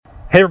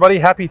Hey everybody,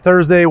 happy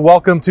Thursday.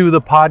 Welcome to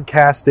the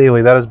Podcast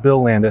Daily. That is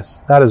Bill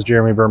Landis. That is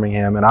Jeremy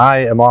Birmingham. And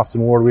I am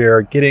Austin Ward. We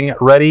are getting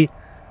ready.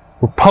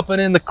 We're pumping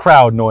in the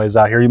crowd noise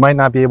out here. You might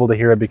not be able to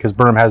hear it because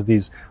Birm has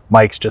these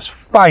mics just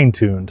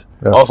fine-tuned.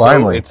 Also,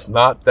 finally. It's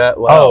not that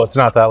loud. Oh, it's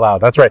not that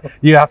loud. That's right.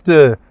 You have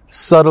to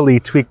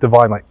subtly tweak the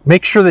volume. Like,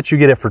 make sure that you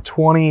get it for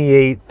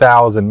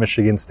 28,000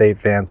 Michigan State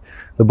fans.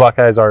 The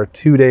Buckeyes are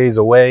 2 days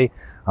away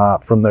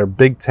from their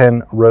Big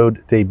Ten road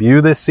debut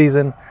this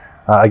season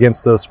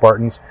against those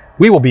Spartans.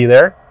 We will be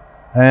there,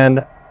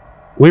 and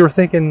we were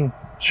thinking,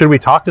 should we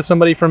talk to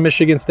somebody from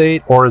Michigan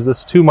State, or is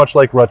this too much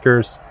like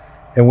Rutgers?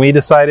 And we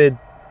decided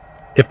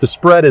if the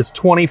spread is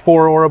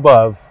 24 or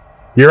above,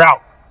 you're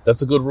out.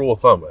 That's a good rule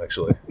of thumb,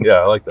 actually. Yeah,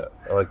 I like that.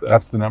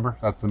 That's the number?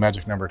 That's the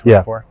magic number,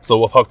 24? So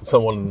we'll talk to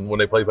someone when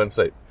they play Penn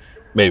State.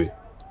 Maybe.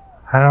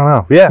 I don't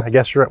know. Yeah, I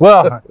guess you're right.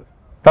 Well,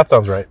 that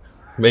sounds right.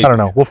 Maybe. I don't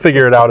know. We'll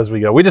figure it out as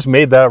we go. We just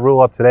made that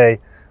rule up today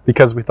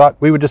because we thought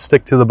we would just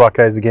stick to the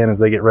Buckeyes again as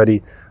they get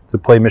ready to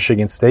play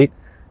Michigan State.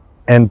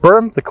 And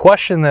Berm, the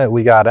question that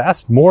we got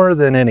asked more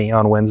than any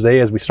on Wednesday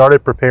as we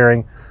started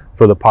preparing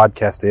for the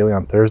Podcast Daily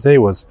on Thursday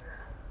was,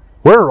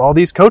 where are all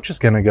these coaches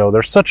going to go?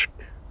 They're such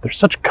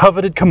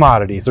coveted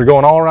commodities. They're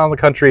going all around the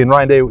country, and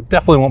Ryan Day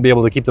definitely won't be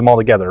able to keep them all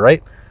together,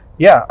 right?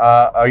 Yeah.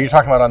 Are you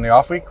talking about on the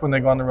off week when they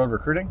go on the road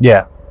recruiting?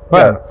 Yeah.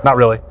 But not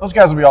really. Those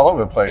guys will be all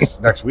over the place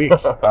next week,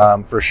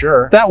 for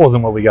sure. That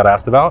wasn't what we got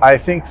asked about. I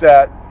think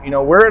that,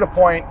 we're at a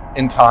point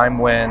in time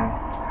when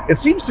it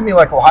seems to me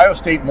like Ohio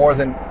State, more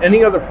than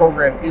any other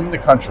program in the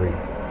country,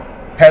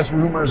 has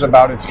rumors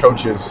about its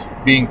coaches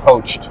being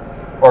poached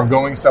or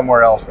going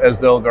somewhere else,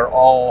 as though they're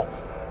all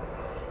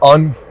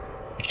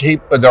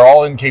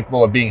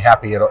incapable of being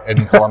happy in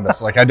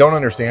Columbus. Like, I don't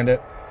understand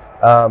it.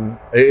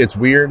 It's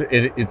weird.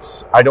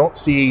 I don't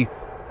see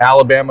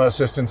Alabama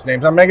assistants'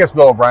 names. I mean, I guess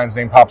Bill O'Brien's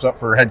name pops up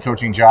for head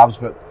coaching jobs,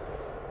 but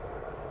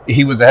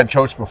he was a head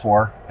coach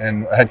before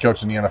and a head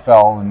coach in the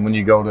NFL. And when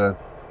you go to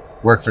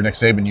work for Nick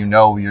Saban,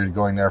 you're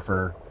going there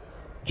for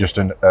just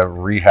a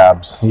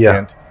rehab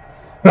stint.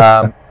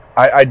 Yeah.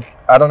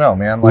 I don't know,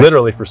 man. Like,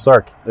 literally for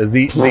Sark.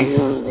 The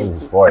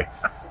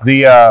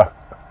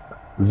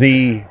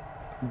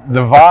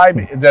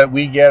vibe that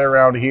we get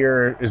around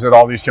here is that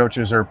all these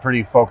coaches are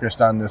pretty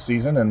focused on this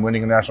season and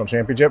winning a national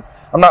championship.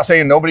 I'm not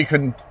saying nobody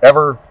could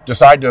ever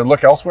decide to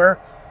look elsewhere.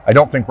 I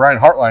don't think Brian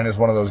Hartline is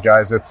one of those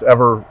guys that's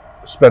ever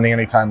spending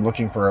any time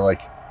looking for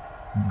like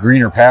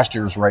greener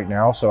pastures right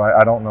now. So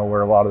I don't know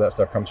where a lot of that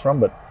stuff comes from,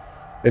 but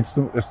it's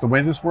the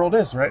way this world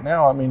is right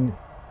now. I mean,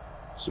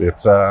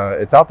 it's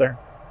out there.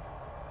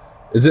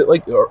 Is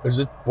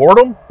it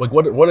boredom? Like,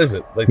 what is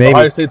it? Like, Maybe.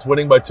 Ohio State's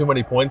winning by too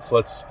many points.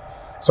 Let's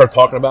start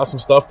talking about some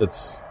stuff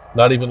that's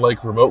not even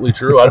like remotely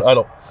true.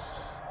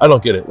 I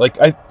don't get it. Like,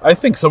 I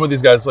think some of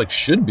these guys like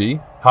should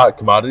be hot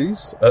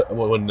commodities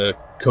when the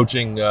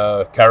coaching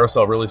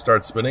carousel really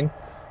starts spinning.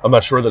 I'm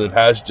not sure that it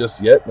has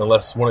just yet,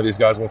 unless one of these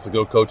guys wants to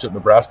go coach at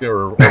Nebraska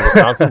or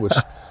Wisconsin, which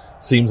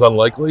seems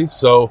unlikely.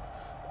 So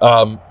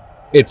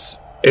it's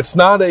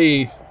not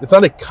a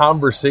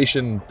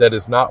conversation that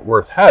is not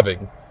worth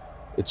having.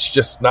 It's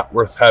just not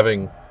worth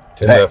having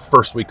in the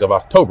first week of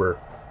October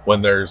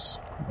when there's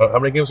how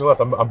many games are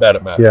left? I'm bad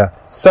at math. Yeah,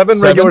 seven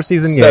regular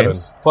season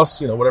games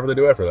plus whatever they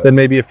do after that. Then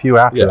maybe a few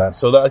after that.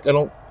 So that I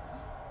don't.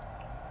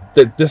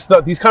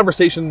 These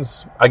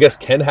conversations, I guess,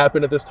 can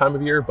happen at this time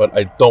of year, but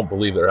I don't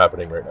believe they're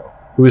happening right now.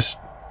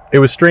 It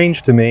was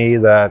strange to me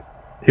that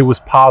it was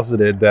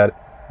posited that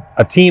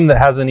a team that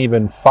hasn't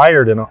even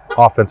fired an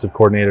offensive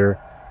coordinator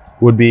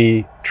would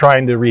be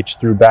trying to reach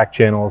through back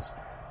channels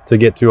to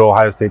get to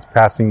Ohio State's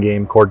passing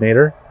game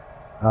coordinator.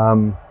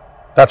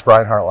 That's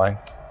Brian Hartline.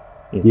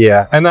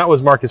 Yeah, and that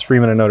was Marcus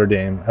Freeman at Notre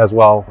Dame as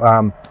well.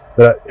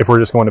 If we're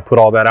just going to put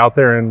all that out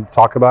there and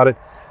talk about it,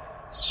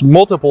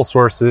 multiple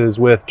sources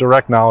with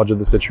direct knowledge of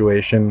the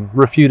situation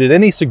refuted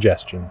any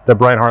suggestion that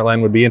Brian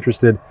Hartline would be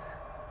interested,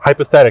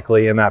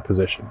 hypothetically, in that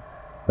position.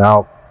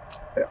 Now,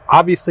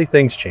 obviously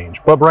things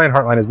change, but Brian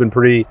Hartline has been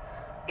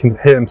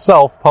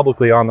himself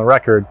publicly on the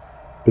record,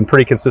 been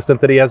pretty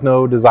consistent that he has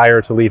no desire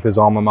to leave his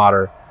alma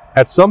mater.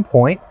 At some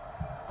point,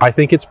 I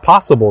think it's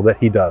possible that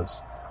he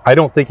does. I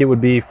don't think it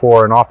would be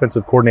for an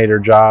offensive coordinator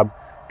job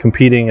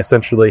competing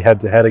essentially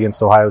head-to-head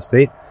against Ohio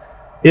State.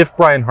 If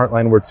Brian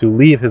Hartline were to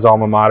leave his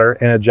alma mater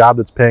in a job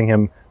that's paying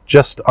him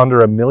just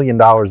under $1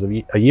 million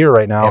a year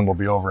right now. And will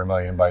be over $1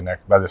 million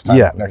by this time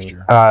next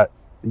year.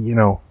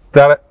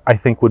 That I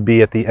think would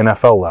be at the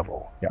NFL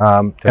level. Yeah,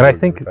 and I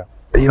think,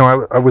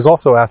 I was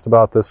also asked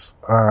about this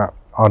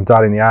on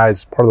Dotting the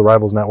I's, part of the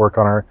Rivals Network,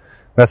 on our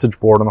message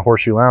board on the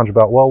Horseshoe Lounge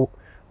about, well,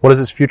 what does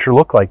his future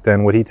look like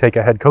then? Would he take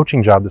a head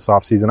coaching job this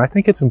offseason? I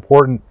think it's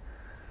important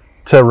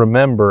to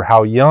remember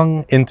how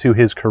young into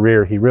his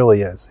career he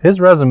really is. His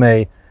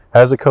resume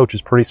as a coach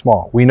is pretty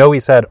small. We know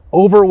he's had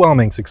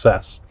overwhelming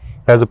success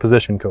as a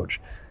position coach.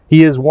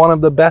 He is one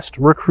of the best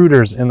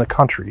recruiters in the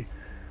country.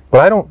 But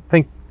I don't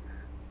think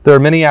there are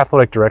many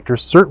athletic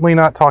directors, certainly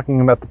not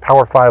talking about the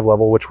Power 5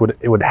 level, which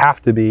it would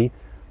have to be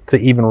to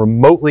even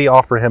remotely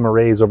offer him a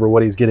raise over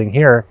what he's getting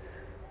here,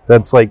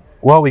 that's like,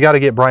 well, we got to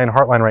get Brian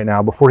Hartline right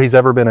now before he's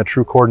ever been a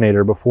true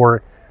coordinator,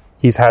 before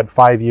he's had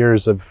 5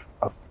 years of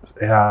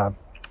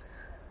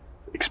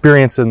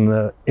experience in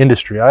the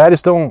industry.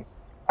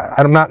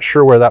 I'm not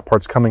sure where that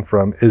part's coming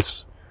from.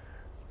 He's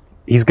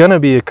going to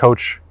be a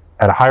coach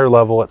at a higher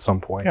level at some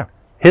point. Yeah.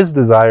 His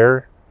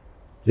desire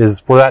is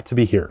for that to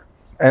be here.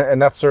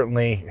 And that's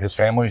certainly his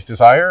family's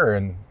desire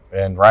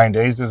and Ryan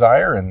Day's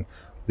desire and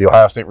the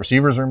Ohio State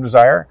receivers room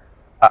desire.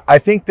 I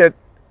think that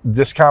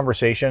this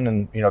conversation,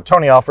 and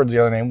Tony Alford's the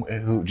other name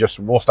who just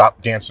will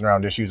stop dancing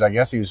around issues. I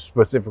guess he was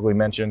specifically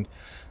mentioned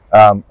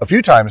a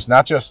few times,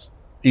 not just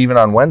even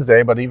on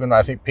Wednesday, but even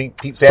I think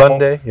Pete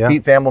Sunday. Yeah.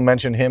 Pete Thamel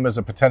mentioned him as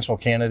a potential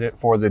candidate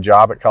for the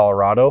job at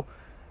Colorado.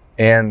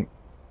 And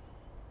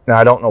now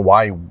I don't know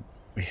why.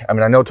 I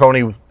mean, I know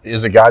Tony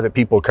is a guy that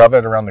people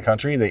covet around the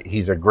country. That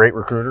he's a great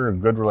recruiter, a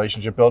good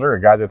relationship builder,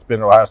 a guy that's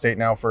been at Ohio State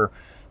now for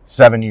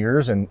 7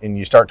 years. And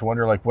you start to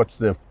wonder, like, what's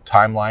the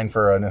timeline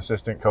for an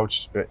assistant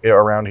coach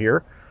around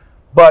here?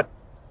 But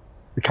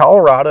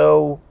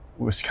Colorado,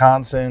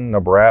 Wisconsin,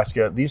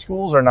 Nebraska, these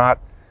schools are not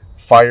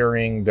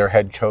firing their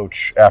head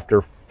coach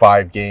after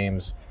 5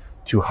 games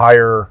to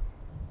hire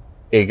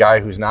a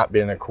guy who's not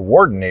been a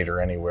coordinator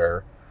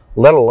anywhere,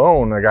 let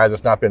alone a guy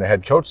that's not been a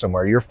head coach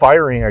somewhere. You're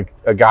firing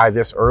a guy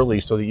this early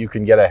so that you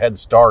can get a head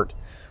start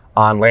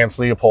on Lance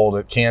Leopold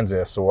at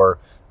Kansas or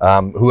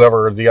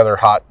whoever the other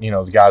hot,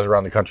 the guys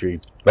around the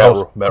country.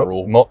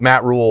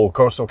 Matt Rule,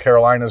 Coastal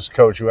Carolina's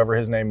coach, whoever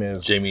his name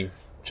is. Jamie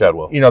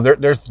Chadwell.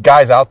 There's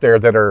guys out there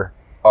that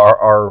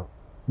are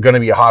going to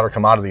be hotter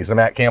commodities. The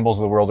Matt Campbells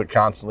of the world that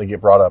constantly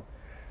get brought up.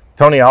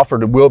 Tony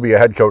Alford will be a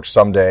head coach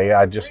someday.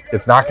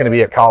 It's not going to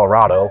be at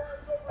Colorado,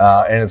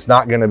 and it's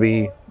not going to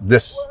be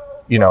this.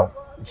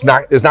 It's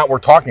not what we're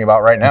talking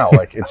about right now.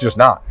 Like, it's just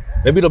not.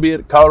 Maybe it'll be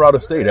at Colorado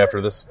State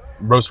after this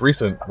most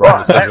recent wrong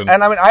decision.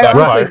 And I mean, I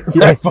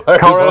honestly,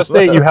 Colorado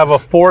State, you have a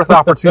 4th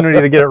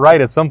opportunity to get it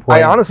right at some point.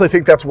 I honestly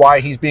think that's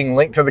why he's being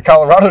linked to the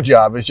Colorado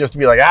job, is just to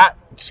be like,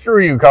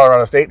 screw you,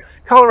 Colorado State.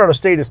 Colorado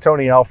State is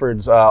Tony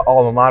Alford's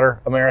alma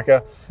mater,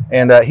 America,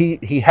 and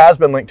he has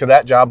been linked to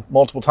that job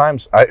multiple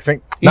times. I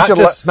think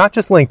not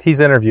just linked. He's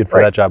interviewed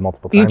for that job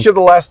multiple times. Each of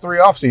the last 3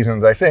 off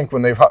seasons, I think,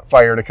 when they've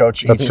fired a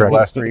coach each of the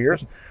last 3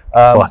 years.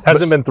 Well, it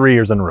hasn't been 3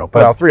 years in a row,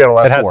 but 3 out of the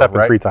last 4. It has happened,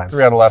 right? 3 times.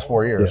 3 out of the last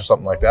 4 years,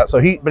 something like that. So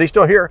he's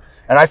still here,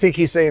 and I think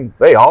he's saying,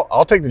 "Hey,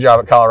 I'll take the job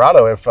at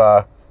Colorado if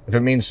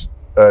it means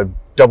a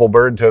double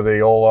bird to the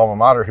old alma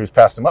mater who's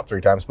passed him up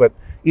 3 times." But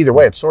either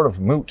way, it's sort of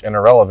moot and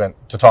irrelevant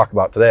to talk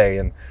about today.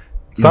 And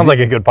sounds like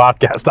a good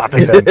podcast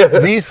topic.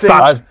 These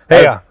things,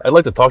 I'd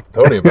like to talk to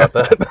Tony about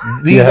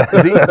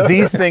that.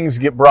 These things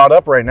get brought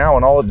up right now,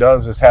 and all it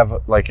does is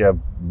have like a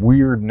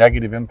weird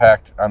negative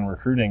impact on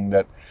recruiting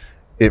that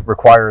it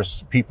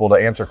requires people to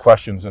answer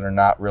questions that are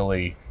not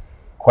really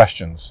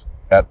questions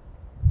on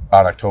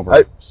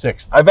October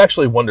 6th. I've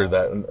actually wondered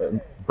that.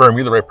 And Berm,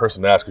 you're the right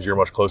person to ask because you're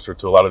much closer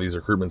to a lot of these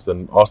recruitments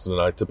than Austin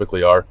and I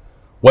typically are.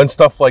 When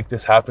stuff like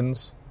this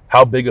happens,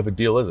 how big of a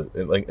deal is it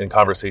in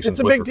conversations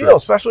with recruits? It's a big deal,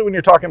 especially when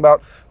you're talking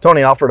about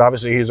Tony Alford.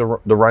 Obviously, he's the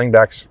running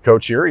backs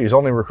coach here. He's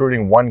only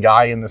recruiting one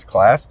guy in this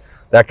class.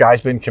 That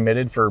guy's been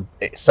committed for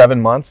 7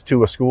 months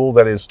to a school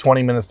that is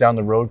 20 minutes down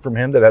the road from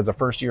him that has a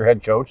first-year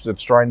head coach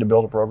that's trying to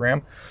build a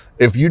program.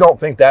 If you don't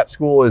think that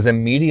school is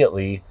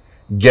immediately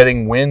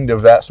getting wind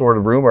of that sort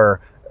of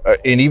rumor,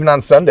 and even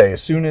on Sunday,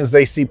 as soon as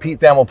they see Pete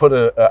Thamel put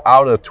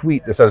out a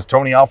tweet that says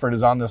Tony Alford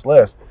is on this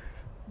list,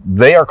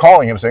 they are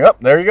calling him saying,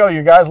 there you go,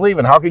 your guy's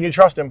leaving. How can you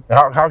trust him?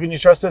 How can you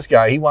trust this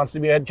guy? He wants to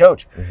be a head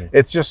coach. Mm-hmm.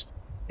 It's just,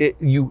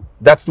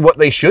 that's what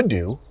they should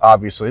do,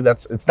 obviously.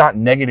 It's not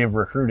negative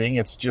recruiting.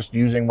 It's just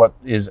using what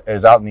is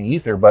out in the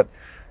ether, but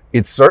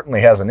it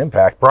certainly has an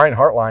impact. Brian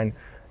Hartline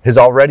has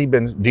already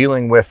been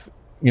dealing with,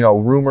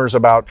 rumors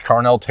about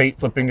Carnell Tate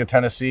flipping to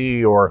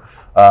Tennessee or,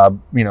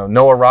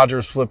 Noah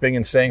Rogers flipping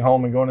and staying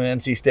home and going to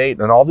NC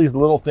State, and all these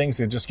little things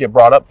that just get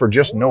brought up for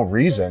just no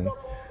reason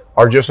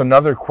are just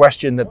another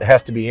question that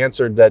has to be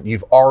answered that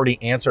you've already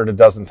answered a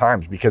dozen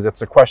times, because it's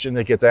a question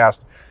that gets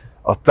asked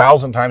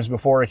 1,000 times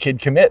before a kid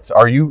commits.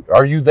 Are you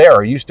there?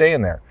 Are you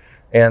staying there?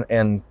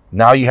 And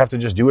now you have to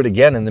just do it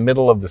again in the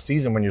middle of the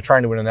season when you're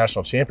trying to win a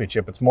national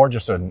championship. It's more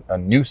just a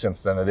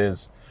nuisance than it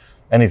is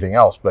anything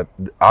else. But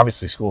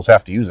obviously schools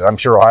have to use it. I'm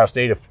sure Ohio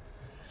State,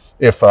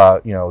 if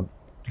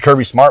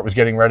Kirby Smart was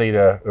getting ready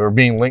or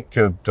being linked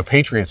to the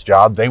Patriots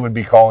job, they would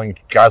be calling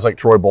guys like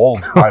Troy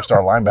Bowles,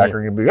 5-star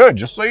linebacker, and be good.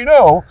 Just so you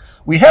know,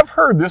 we have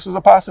heard this is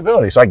a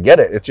possibility. So I get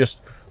it. It's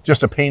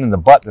just a pain in the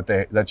butt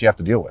that you have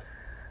to deal with.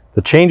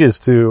 The changes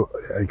to,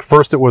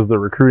 first it was the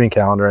recruiting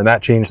calendar, and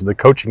that changed to the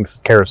coaching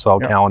carousel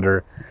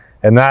calendar,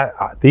 and that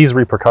these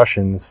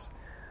repercussions.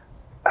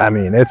 I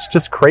mean, it's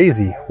just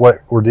crazy what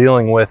we're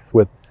dealing with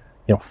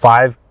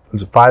 5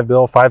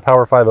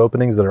 Power 5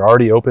 openings that are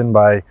already open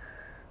by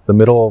the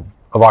middle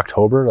of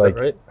October. Is that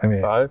right? I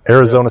mean, 5?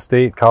 Arizona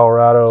State,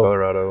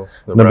 Colorado,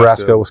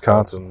 Nebraska,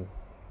 Wisconsin.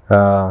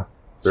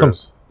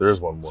 There's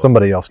one more.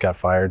 Somebody else got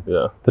fired.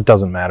 Yeah. That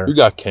doesn't matter. Who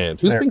got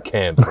canned? Who's been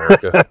canned,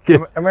 America?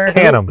 America,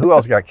 Can 'em. Who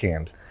else got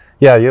canned?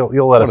 Yeah,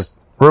 you'll let us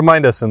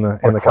Remind us in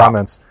the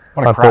comments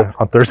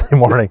on Thursday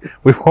morning.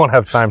 We won't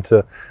have time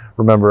to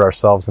remember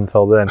ourselves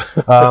until then.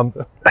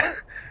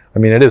 I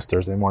mean, it is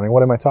Thursday morning.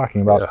 What am I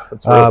talking about? Yeah,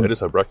 that's right. I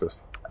just had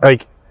breakfast.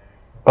 Like,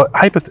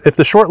 if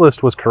the short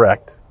list was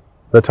correct,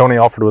 that Tony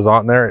Alford was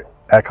on there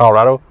at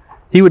Colorado,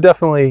 he would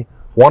definitely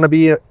want to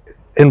be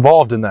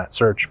involved in that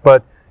search.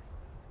 But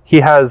he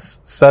has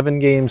 7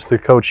 games to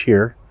coach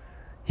here.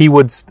 He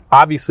would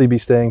obviously be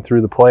staying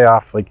through the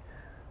playoff. Like,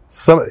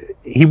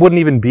 he wouldn't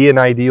even be an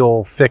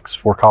ideal fix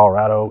for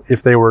Colorado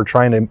if they were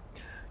trying to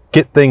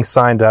get things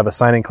signed to have a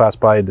signing class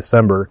by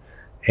December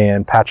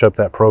and patch up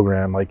that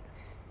program. Like,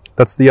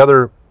 that's the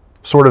other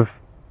sort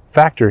of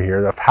factor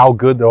here of how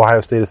good the Ohio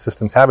State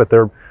assistants have it.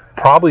 They're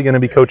probably going to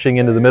be coaching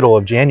into the middle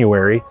of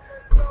January.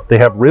 They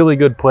have really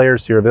good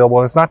players here available.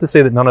 And it's not to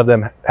say that none of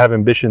them have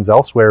ambitions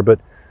elsewhere, but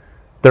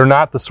they're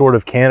not the sort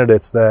of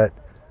candidates that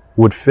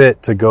would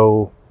fit to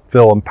go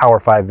fill a Power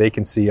 5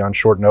 vacancy on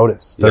short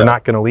notice. They're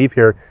not going to leave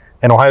here.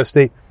 And Ohio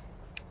State,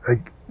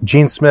 like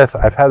Gene Smith,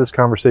 I've had this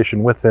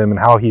conversation with him and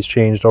how he's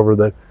changed over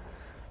the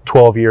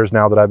 12 years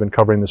now that I've been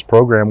covering this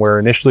program, where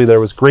initially there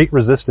was great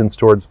resistance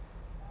towards,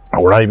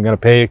 we're not even going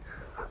to pay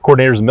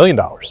coordinators $1 million.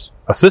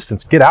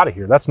 Assistants, get out of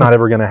here. That's not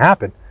ever going to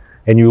happen.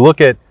 And you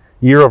look at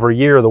year over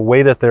year, the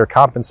way that they're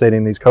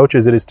compensating these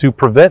coaches, it is to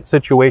prevent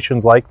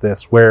situations like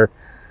this where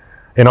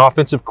an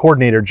offensive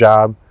coordinator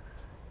job,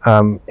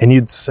 and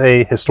you'd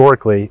say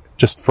historically,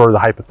 just for the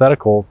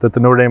hypothetical, that the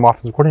Notre Dame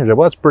offensive coordinator job,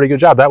 well, that's a pretty good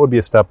job. That would be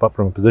a step up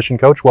from a position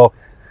coach. Well,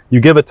 you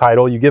give a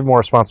title, you give more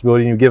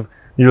responsibility, and you give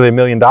nearly $1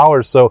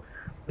 million. So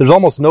there's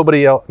almost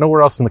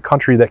nowhere else in the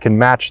country that can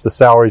match the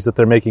salaries that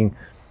they're making.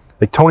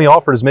 Like Tony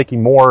Alford is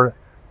making more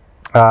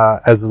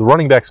as the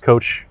running backs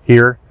coach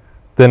here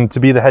than to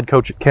be the head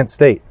coach at Kent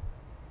State.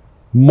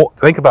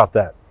 Think about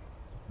that.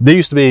 They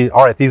used to be,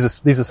 all right, these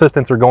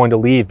assistants are going to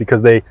leave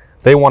because they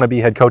want to be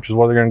head coaches.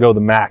 Well, they're going to go to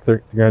the MAC.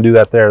 They're going to do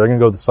that there. They're going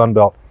to go to the Sun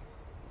Belt.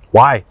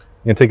 Why?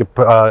 You're going to take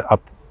a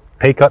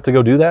pay cut to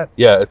go do that?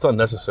 Yeah, it's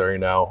unnecessary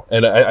now.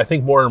 And I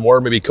think more and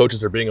more maybe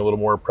coaches are being a little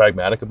more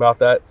pragmatic about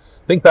that.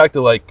 Think back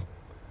to like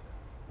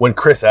when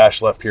Chris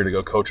Ash left here to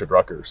go coach at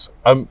Rutgers.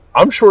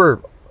 I'm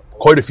sure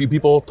quite a few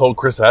people told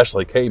Chris Ash,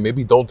 like, hey,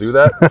 maybe don't do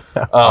that.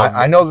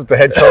 I know that the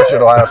head coach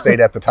at Ohio State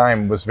at the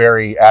time was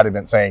very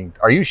adamant saying,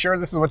 are you sure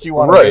this is what you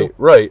want to do?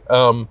 Right.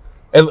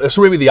 And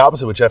so maybe the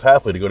opposite with Jeff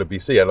Hafley to go to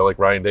BC. I know like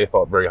Ryan Day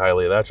thought very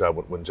highly of that job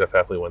when Jeff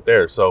Hafley went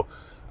there. So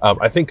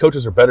I think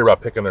coaches are better about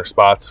picking their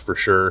spots for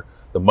sure.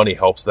 The money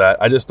helps that.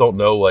 I just don't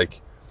know,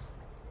 like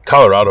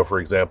Colorado, for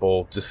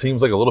example, just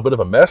seems like a little bit of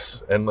a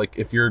mess. And like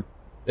if you're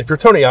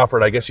Tony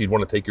Alford, I guess you'd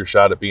want to take your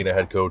shot at being a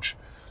head coach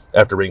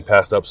after being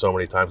passed up so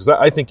many times. Because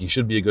I think he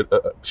should be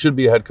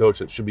a head coach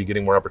that should be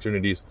getting more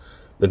opportunities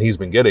than he's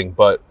been getting.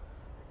 But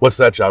what's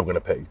that job going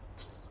to pay?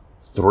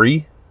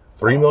 $3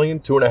 million,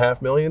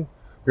 $2.5 million?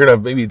 You're going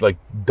to maybe like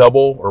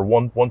double or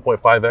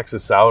 1.5x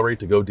his salary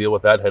to go deal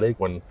with that headache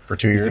when for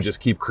 2 years you can just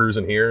keep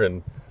cruising here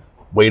and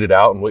wait it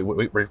out and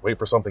wait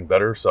for something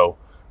better. So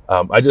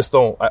I just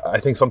don't. I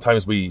think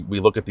sometimes we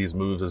look at these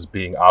moves as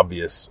being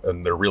obvious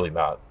and they're really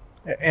not.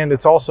 And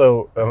it's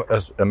also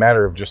a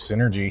matter of just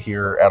synergy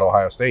here at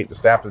Ohio State. The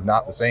staff is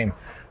not the same.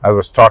 I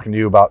was talking to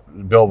you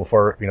about Bill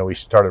before we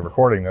started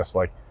recording this.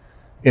 Like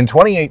in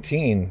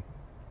 2018,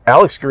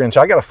 Alex Grinch,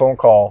 I got a phone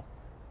call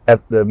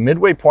at the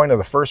midway point of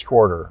the first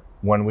quarter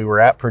when we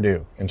were at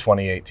Purdue in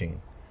 2018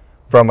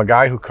 from a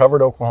guy who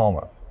covered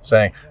Oklahoma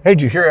saying, hey,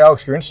 did you hear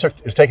Alex Grinch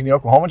is taking the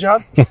Oklahoma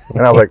job?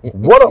 And I was like,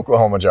 what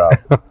Oklahoma job?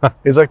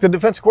 He's like, the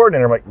defense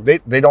coordinator. I'm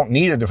like, they don't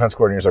need a defense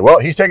coordinator. He's like, well,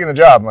 he's taking the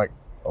job. I'm like,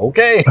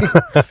 okay.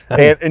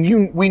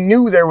 we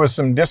knew there was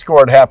some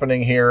discord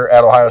happening here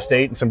at Ohio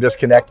State and some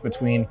disconnect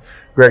between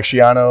Greg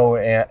Schiano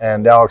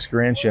and Alex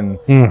Grinch. And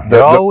it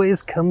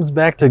always comes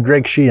back to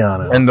Greg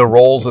Schiano. And the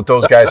roles that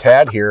those guys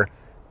had here.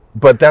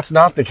 But that's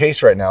not the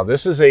case right now.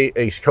 This is a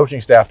coaching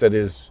staff that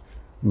is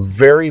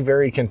very,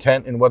 very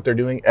content in what they're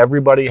doing.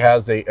 Everybody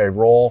has a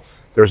role.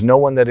 There's no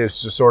one that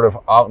is just sort of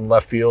out in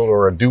left field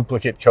or a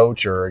duplicate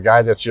coach or a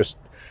guy that's just,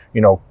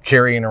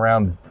 carrying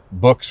around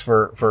books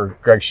for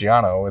Greg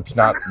Schiano. It's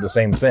not the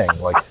same thing.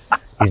 Like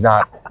he's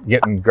not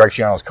getting Greg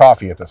Schiano's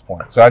coffee at this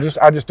point. So I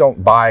just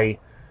don't buy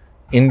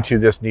into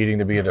this needing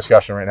to be a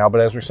discussion right now. But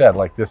as we said,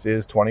 like this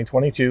is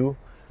 2022.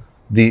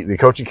 The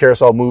coaching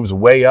carousel moves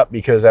way up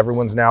because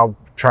everyone's now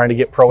trying to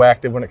get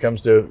proactive when it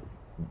comes to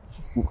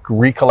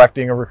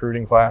recollecting a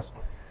recruiting class.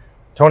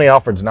 Tony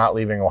Alford's not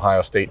leaving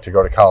Ohio State to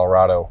go to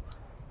Colorado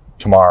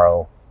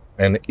tomorrow.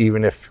 And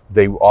even if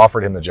they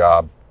offered him the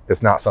job,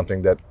 it's not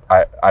something that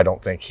I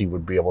don't think he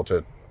would be able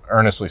to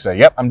earnestly say,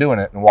 yep, I'm doing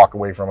it, and walk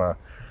away from a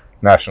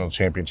national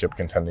championship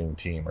contending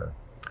team.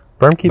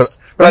 But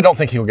I don't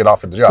think he will get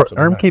offered the job.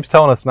 Erm keeps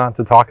telling us not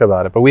to talk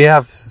about it, but we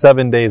have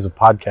 7 days of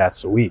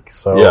podcasts a week.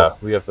 So yeah,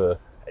 we have to.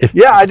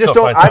 I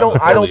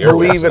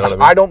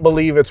don't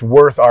believe it's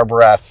worth our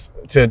breath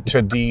to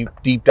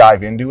deep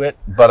dive into it.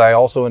 But I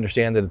also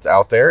understand that it's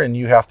out there, and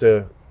you have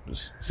to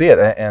see it.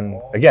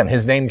 And again,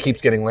 his name keeps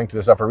getting linked to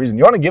this stuff for a reason.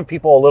 You want to give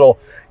people a little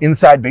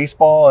inside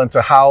baseball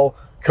into how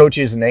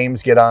coaches'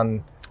 names get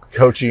on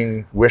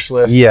coaching wish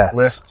list. Yes.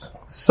 Lists.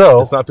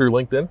 So It's not through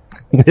LinkedIn?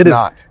 it is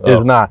not. It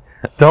is not.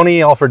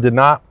 Tony Alford did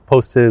not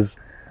post his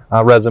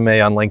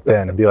resume on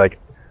LinkedIn and be like,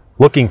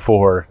 looking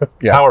for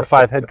Yeah. Power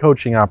 5 head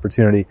coaching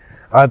opportunity.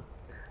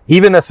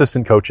 Even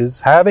assistant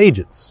coaches have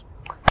agents.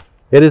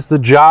 It is the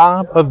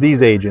job of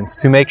these agents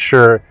to make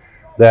sure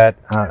that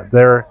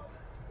their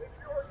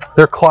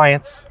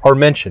clients are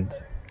mentioned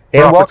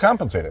And well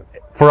compensated.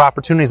 for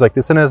opportunities like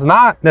this. And it's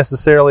not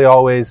necessarily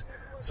always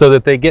so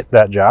that they get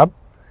that job.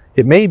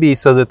 It may be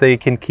so that they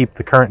can keep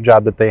the current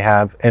job that they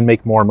have and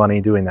make more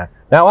money doing that.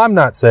 Now, I'm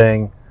not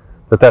saying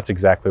that that's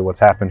exactly what's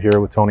happened here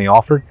with Tony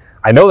Alford.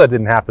 I know that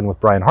didn't happen with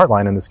Brian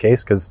Hartline in this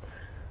case because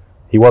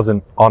he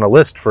wasn't on a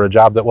list for a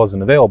job that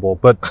wasn't available.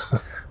 But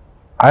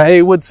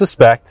I would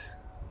suspect,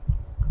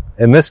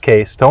 in this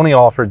case, Tony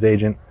Alford's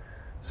agent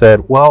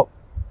said, well,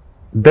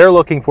 they're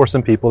looking for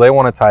some people. They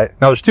want to tie.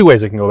 Now, there's two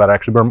ways they can go about it,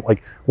 actually.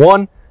 Like,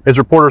 one is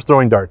reporters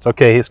throwing darts.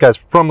 Okay, this guy's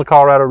from the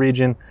Colorado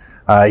region.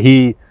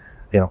 He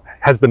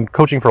has been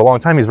coaching for a long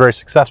time. He's very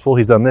successful.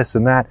 He's done this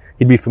and that.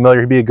 He'd be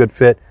familiar. He'd be a good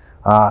fit.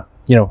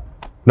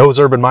 Knows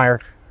Urban Meyer.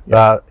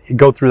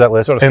 Go through that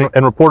list.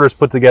 And reporters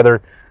put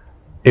together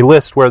a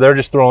list where they're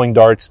just throwing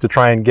darts to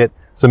try and get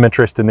some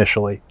interest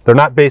initially. They're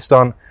not based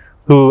on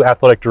who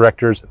athletic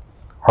directors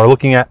are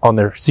looking at on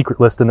their secret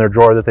list in their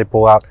drawer that they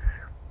pull out.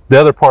 The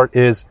other part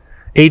is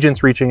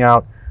agents reaching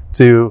out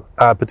to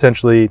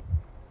potentially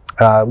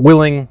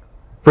willing,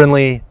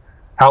 friendly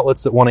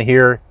outlets that want to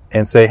hear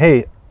and say,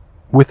 hey,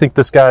 we think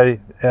this guy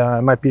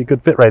might be a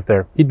good fit right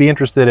there. He'd be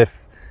interested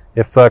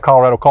if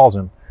Colorado calls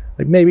him.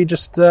 Like maybe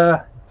just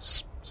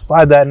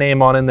slide that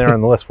name on in there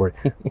on the list for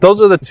you. Those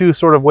are the two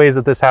sort of ways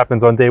that this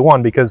happens on day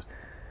one, because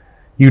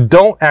you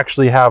don't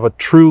actually have a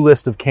true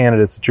list of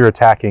candidates that you're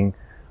attacking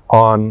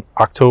on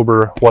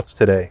October, what's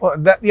today? Well,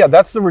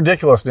 that's the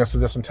ridiculousness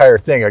of this entire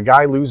thing. A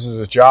guy loses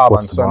his job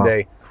What's on tomorrow?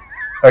 Sunday.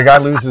 A guy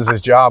loses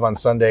his job on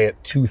Sunday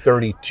at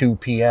 2:32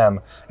 p.m.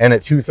 and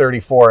at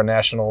 2:34, a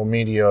national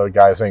media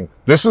guy saying,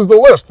 "This is the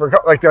list for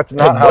that's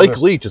not And how Mike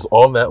Leach is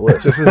on that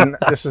list.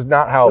 this is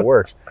not how it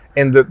works."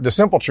 And the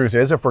simple truth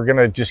is, if we're going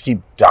to just keep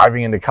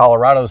diving into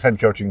Colorado's head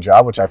coaching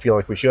job, which I feel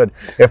like we should,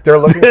 if they're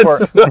looking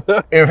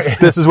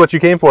This is what you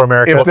came for,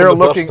 America.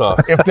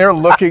 if they're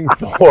looking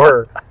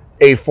for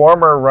a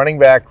former running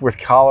back with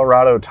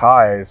Colorado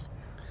ties,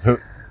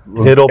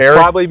 It'll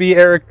probably be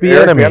Eric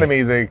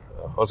Bieniemy.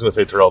 I was going to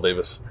say Terrell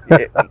Davis.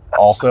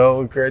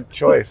 Also a great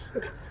choice.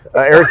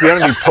 Eric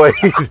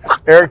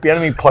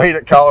Bieniemy played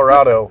at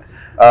Colorado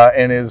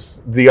and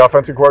is the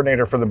offensive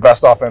coordinator for the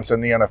best offense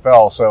in the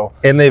NFL. So,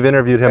 and they've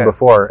interviewed him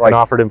before and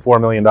offered him $4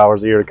 million a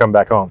year to come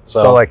back home.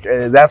 So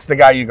that's the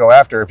guy you go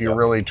after if you're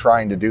really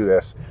trying to do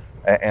this.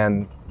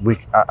 And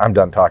I'm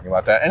done talking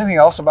about that. Anything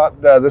else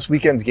about this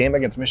weekend's game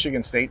against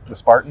Michigan State, the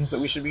Spartans, that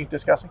we should be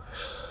discussing?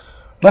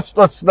 Let's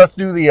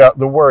do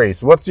the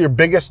worries. What's your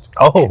biggest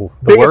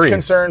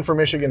concern for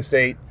Michigan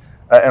State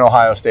and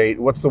Ohio State?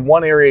 What's the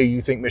one area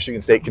you think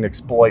Michigan State can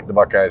exploit the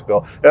Buckeyes,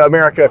 Bill?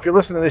 America, if you're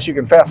listening to this, you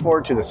can fast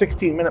forward to the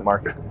 16-minute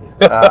mark.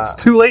 It's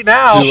too late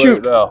now.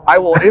 Shoot. I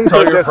will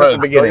insert this at the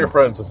beginning. Tell your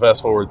friends to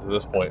fast forward to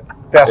this point.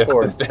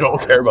 If they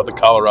don't care about the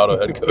Colorado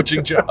head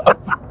coaching job.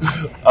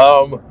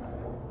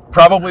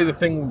 Probably the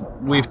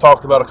thing we've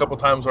talked about a couple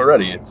times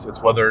already.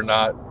 It's whether or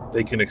not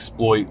they can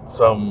exploit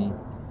some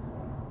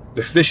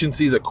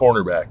deficiencies at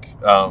cornerback,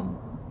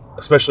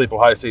 especially if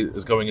Ohio State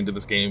is going into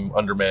this game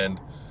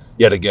undermanned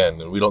yet again.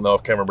 And we don't know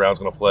if Cameron Brown's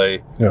going to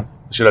play. Yeah.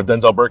 They should have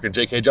Denzel Burke and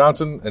J.K.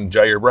 Johnson and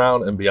Jair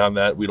Brown, and beyond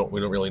that, we don't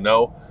really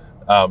know.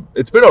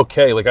 It's been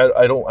okay. Like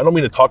I don't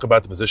mean to talk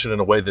about the position in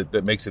a way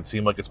that makes it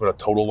seem like it's been a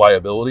total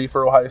liability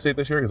for Ohio State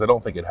this year, because I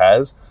don't think it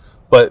has.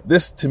 But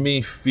this, to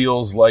me,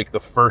 feels like the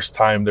first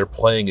time they're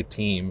playing a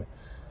team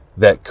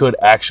that could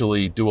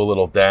actually do a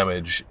little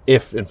damage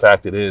if, in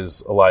fact, it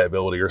is a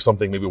liability or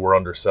something maybe we're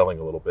underselling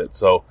a little bit.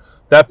 So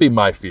that'd be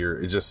my fear,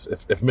 is just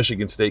if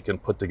Michigan State can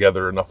put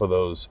together enough of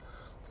those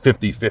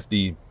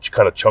 50-50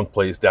 kind of chunk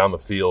plays down the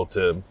field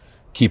to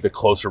keep it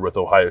closer with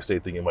Ohio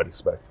State than you might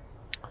expect.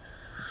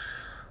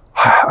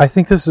 I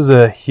think this is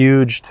a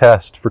huge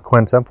test for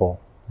Quinn Temple.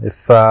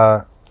 If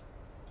the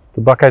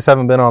Buckeyes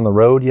haven't been on the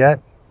road yet,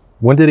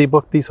 when did he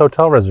book these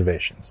hotel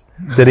reservations?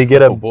 Did he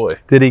get Oh, boy.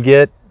 Did he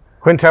get?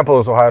 Quinn Temple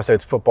is Ohio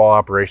State's football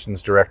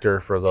operations director,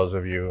 for those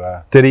of you.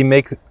 Did he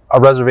make a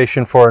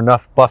reservation for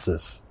enough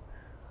buses?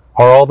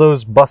 Are all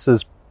those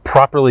buses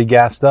properly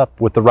gassed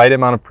up with the right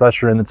amount of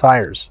pressure in the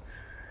tires?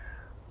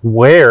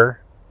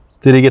 Where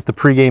did he get the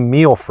pregame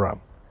meal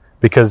from?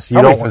 Because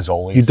you don't want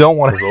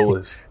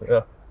Fazoli's.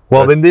 Yeah.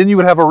 Well, then you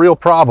would have a real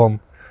problem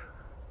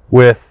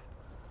with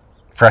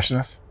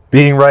Freshness.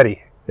 being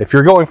ready. If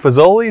you're going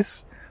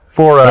Fazoli's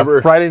for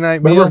a Friday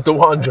night meal. Remember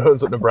DeJuan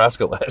Jones at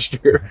Nebraska last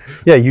year?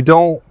 Yeah, you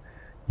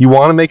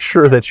want to make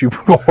sure that you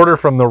order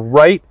from the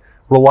right,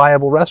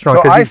 reliable restaurant.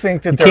 So I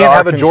think that you can't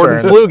have a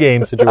Jordan flu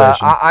game situation.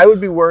 I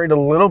would be worried a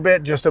little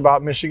bit just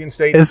about Michigan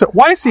State.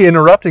 Why is he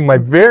interrupting my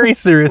very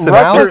serious This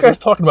analysis? guy's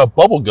talking about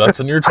bubble guts,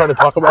 and you're trying to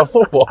talk about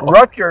football.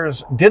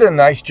 Rutgers did a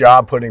nice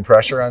job putting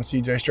pressure on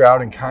C.J.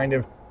 Stroud and kind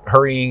of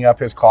hurrying up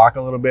his clock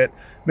a little bit.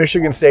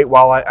 Michigan State,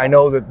 while I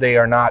know that they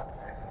are not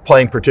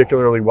playing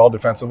particularly well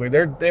defensively, they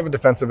have a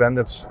defensive end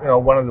that's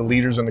one of the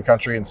leaders in the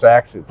country in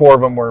sacks. 4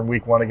 of them were in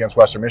week 1 against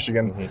Western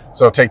Michigan,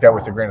 so take that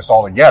with a grain of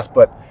salt, I guess.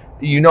 But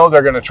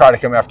they're going to try to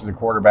come after the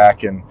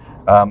quarterback, and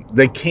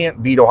they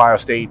can't beat Ohio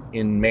State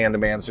in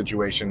man-to-man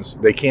situations.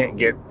 They can't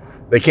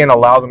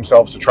allow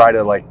themselves to try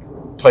to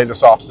play the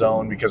soft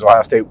zone, because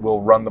Ohio State will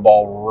run the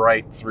ball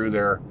right through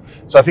there.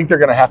 So I think they're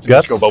going to have to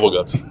just go bubble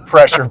guts.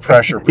 Pressure.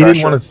 He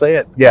didn't want to say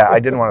it. Yeah, I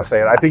didn't want to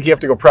say it. I think you have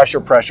to go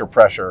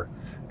pressure.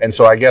 And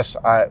so I guess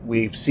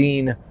we've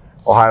seen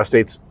Ohio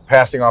State's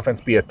passing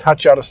offense be a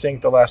touch out of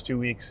sync the last 2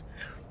 weeks.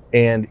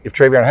 And if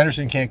Travion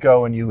Henderson can't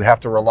go and you have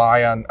to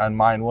rely on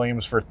Mayan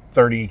Williams for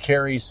 30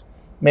 carries,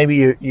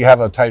 maybe you have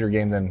a tighter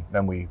game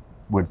than we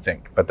would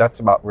think. But that's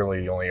about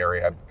really the only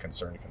area I'm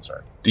concerned.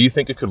 Do you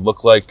think it could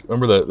look like,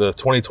 remember the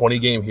 2020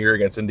 game here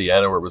against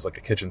Indiana, where it was like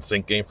a kitchen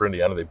sink game for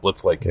Indiana? They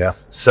blitzed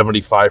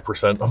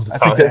 75% of the time.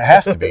 I think that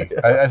has to be.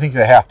 I think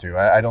they have to.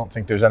 I don't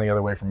think there's any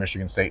other way for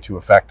Michigan State to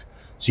affect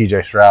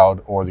C.J.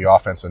 Stroud or the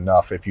offense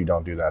enough if you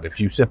don't do that. If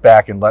you sit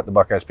back and let the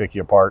Buckeyes pick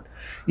you apart,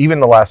 even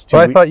the last 2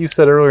 weeks. I thought you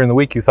said earlier in the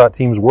week you thought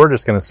teams were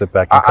just going to sit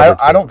back and cover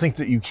I don't think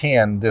that you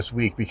can this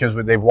week, because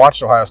they've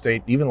watched Ohio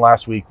State, even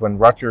last week when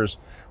Rutgers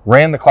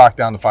ran the clock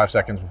down to 5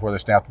 seconds before they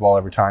snapped the ball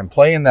every time,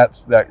 playing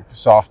that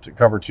soft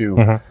cover 2.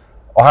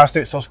 Mm-hmm. Ohio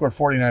State still scored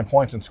 49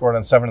 points and scored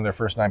on 7 of their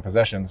first 9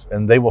 possessions,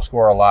 and they will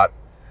score a lot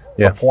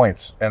of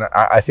points. And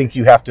I think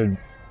you have to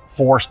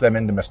force them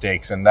into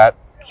mistakes, and that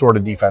sort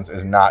of defense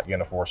is not going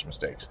to force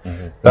mistakes.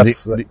 Mm-hmm.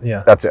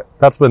 That's it.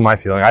 That's been my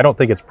feeling. I don't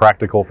think it's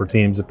practical for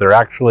teams, if they're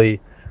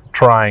actually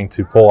trying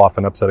to pull off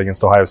an upset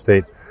against Ohio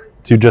State,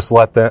 to just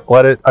let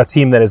a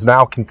team that is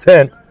now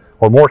content,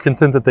 or more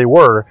content that they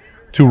were,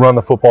 to run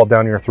the football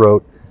down your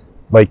throat.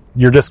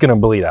 You're just going to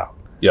bleed out.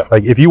 Yeah.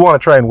 If you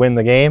want to try and win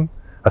the game,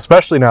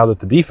 especially now that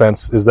the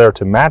defense is there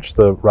to match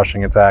the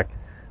rushing attack,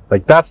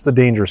 that's the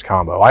dangerous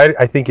combo.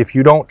 I think if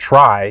you don't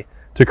try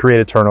to create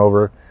a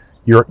turnover,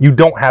 you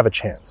don't have a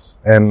chance.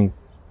 And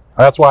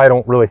that's why I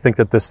don't really think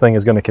that this thing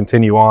is going to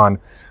continue on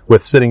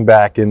with sitting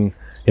back in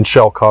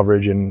shell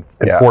coverage and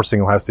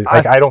forcing Ohio State.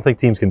 I don't think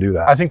teams can do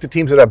that. I think the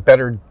teams that have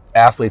better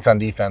athletes on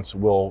defense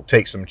will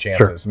take some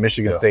chances. Sure.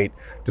 Michigan State,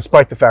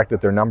 despite the fact that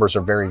their numbers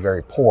are very,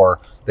 very poor,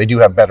 they do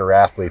have better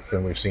athletes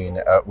than we've seen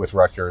with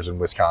Rutgers and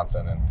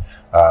Wisconsin.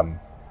 And,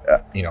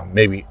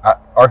 maybe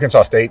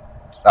Arkansas State,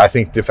 I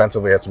think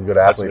defensively had some good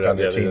athletes on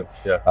their team.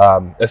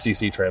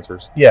 SEC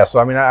transfers. Yeah,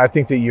 so I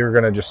think that you're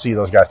going to just see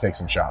those guys take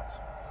some shots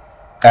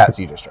at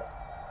CJ Stroud.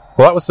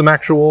 Well, that was some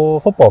actual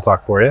football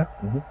talk for you.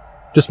 Mm-hmm.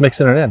 Just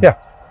mixing it in.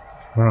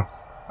 Yeah.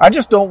 I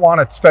just don't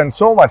want to spend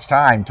so much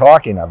time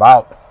talking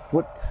about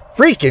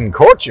freaking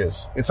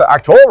coaches. It's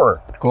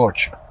October,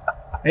 Coach.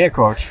 Hey,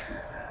 Coach.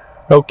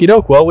 Okie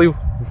doke. Well,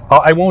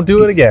 I won't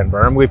do it again,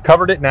 Berm. We've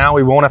covered it now.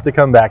 We won't have to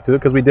come back to it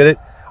because we did it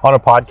on a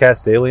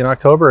podcast daily in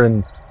October,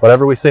 and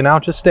whatever we say now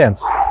just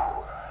stands.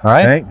 All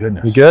right? Thank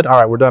goodness. You good?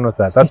 All right, we're done with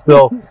that. That's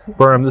Bill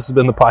Berm. This has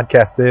been the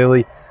podcast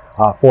daily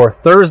for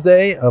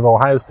Thursday of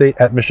Ohio State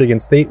at Michigan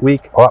State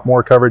week. A lot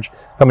more coverage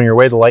coming your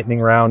way. The lightning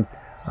round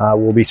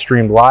will be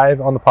streamed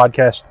live on the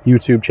podcast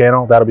YouTube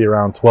channel. That'll be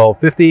around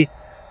 12:50.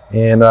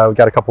 And we've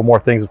got a couple more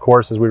things, of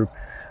course, as we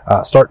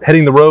start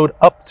heading the road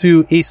up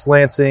to East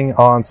Lansing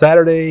on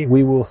Saturday.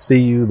 We will see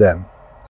you then.